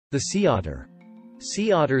The sea otter.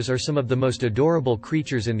 Sea otters are some of the most adorable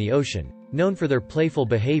creatures in the ocean, known for their playful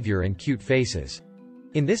behavior and cute faces.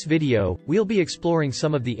 In this video, we'll be exploring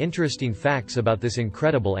some of the interesting facts about this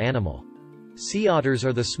incredible animal. Sea otters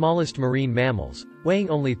are the smallest marine mammals, weighing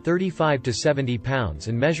only 35 to 70 pounds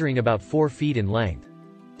and measuring about 4 feet in length.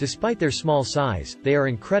 Despite their small size, they are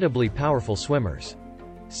incredibly powerful swimmers.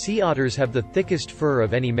 Sea otters have the thickest fur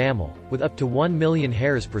of any mammal, with up to 1 million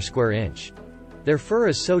hairs per square inch. Their fur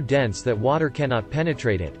is so dense that water cannot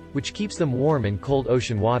penetrate it, which keeps them warm in cold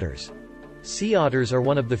ocean waters. Sea otters are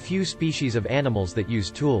one of the few species of animals that use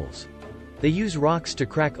tools. They use rocks to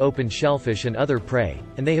crack open shellfish and other prey,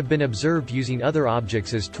 and they have been observed using other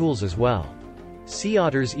objects as tools as well. Sea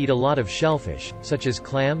otters eat a lot of shellfish, such as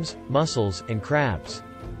clams, mussels, and crabs.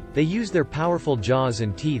 They use their powerful jaws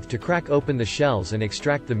and teeth to crack open the shells and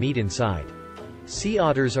extract the meat inside. Sea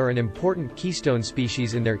otters are an important keystone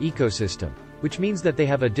species in their ecosystem, which means that they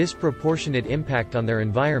have a disproportionate impact on their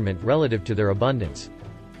environment relative to their abundance.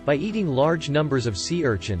 By eating large numbers of sea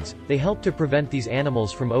urchins, they help to prevent these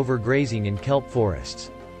animals from overgrazing in kelp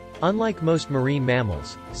forests. Unlike most marine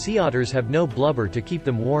mammals, sea otters have no blubber to keep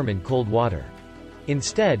them warm in cold water.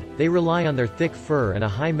 Instead, they rely on their thick fur and a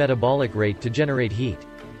high metabolic rate to generate heat.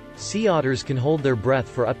 Sea otters can hold their breath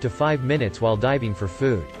for up to 5 minutes while diving for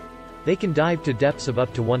food. They can dive to depths of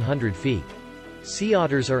up to 100 feet. Sea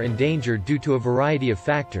otters are endangered due to a variety of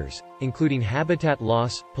factors, including habitat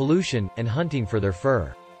loss, pollution, and hunting for their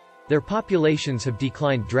fur. Their populations have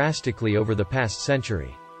declined drastically over the past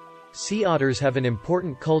century. Sea otters have an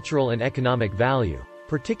important cultural and economic value,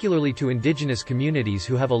 particularly to indigenous communities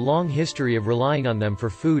who have a long history of relying on them for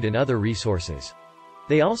food and other resources.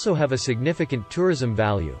 They also have a significant tourism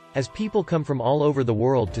value, as people come from all over the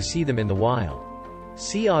world to see them in the wild.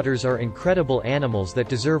 Sea otters are incredible animals that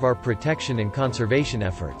deserve our protection and conservation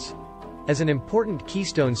efforts. As an important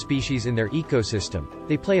keystone species in their ecosystem,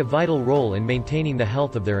 they play a vital role in maintaining the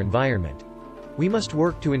health of their environment. We must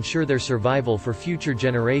work to ensure their survival for future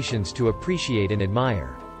generations to appreciate and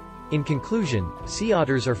admire. In conclusion, sea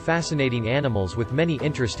otters are fascinating animals with many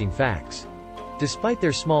interesting facts. Despite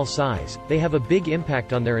their small size, they have a big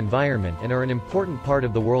impact on their environment and are an important part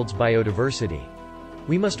of the world's biodiversity.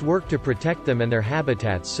 We must work to protect them and their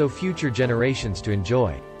habitats so future generations to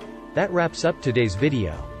enjoy. That wraps up today's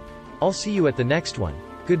video. I'll see you at the next one.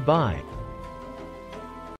 Goodbye.